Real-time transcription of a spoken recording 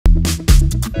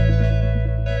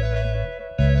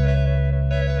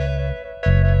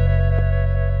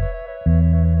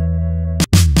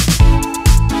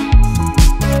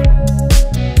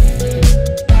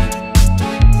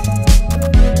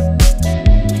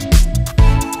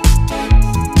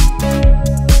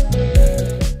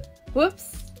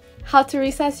how to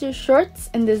resize your shorts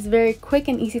in this very quick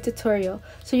and easy tutorial.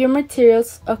 So your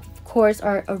materials of course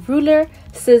are a ruler,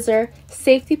 scissor,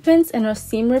 safety pins, and a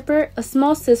seam ripper. A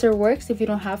small scissor works if you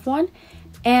don't have one,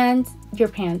 and your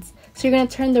pants. So you're going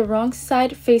to turn the wrong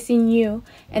side facing you,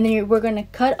 and then we're going to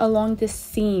cut along this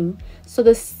seam. So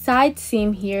the side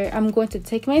seam here, I'm going to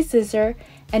take my scissor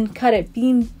and cut it,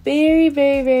 being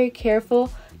very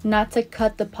careful not to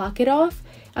cut the pocket off.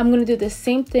 I'm going to do the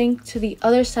same thing to the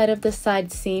other side of the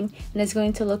side seam, and it's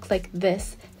going to look like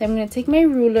this. Then I'm going to take my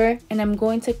ruler and I'm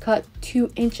going to cut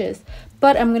 2 inches,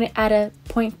 but I'm going to add a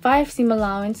 0.5 seam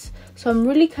allowance, so I'm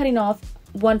really cutting off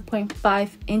 1.5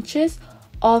 inches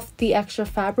off the extra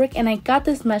fabric. And I got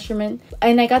this measurement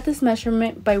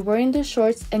by wearing the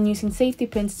shorts and using safety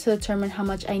pins to determine how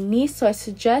much I need. So I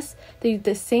suggest that you do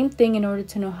the same thing in order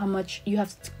to know how much you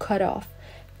have to cut off.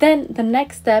 Then the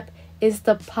next step is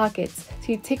the pockets.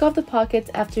 So you take off the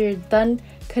pockets after you're done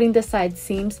cutting the side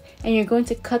seams, and you're going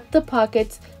to cut the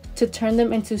pockets to turn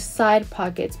them into side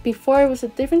pockets. Before, it was a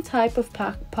different type of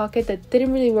pocket that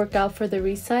didn't really work out for the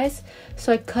resize,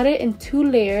 so I cut it in 2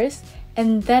 layers,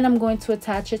 and then I'm going to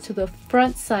attach it to the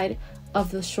front side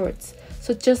of the shorts.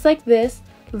 So just like this,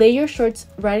 lay your shorts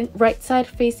right side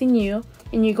facing you,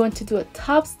 and you're going to do a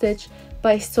top stitch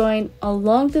by sewing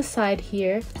along the side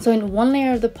here, sewing 1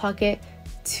 layer of the pocket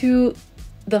to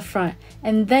the front,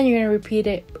 and then you're going to repeat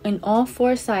it in all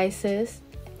 4 sizes.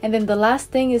 And then the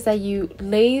last thing is that you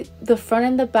lay the front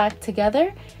and the back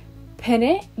together, pin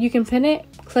it. You can pin it,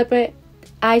 clip it.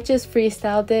 I just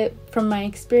freestyled it from my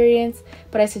experience,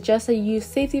 but I suggest that you use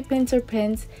safety pins or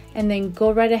pins, and then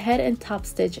go right ahead and top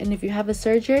stitch. And if you have a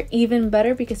serger, even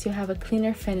better, because you have a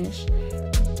cleaner finish.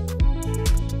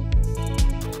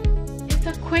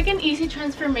 It's a quick and easy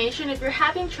transformation. If you're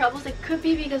having troubles, it could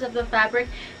be because of the fabric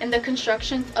and the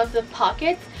constructions of the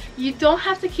pockets. You don't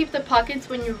have to keep the pockets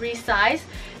when you resize.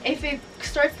 If it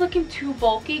starts looking too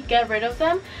bulky, get rid of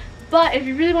them. But if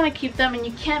you really want to keep them and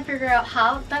you can't figure out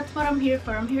how, that's what I'm here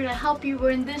for. I'm here to help you.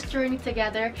 We're in this journey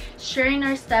together, sharing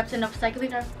our steps and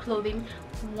upcycling our clothing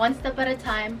one step at a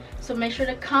time. So make sure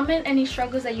to comment any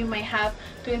struggles that you might have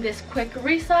doing this quick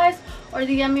resize, or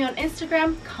DM me on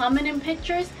Instagram, comment in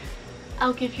pictures.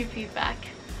 I'll give you feedback.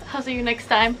 I'll see you next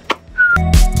time.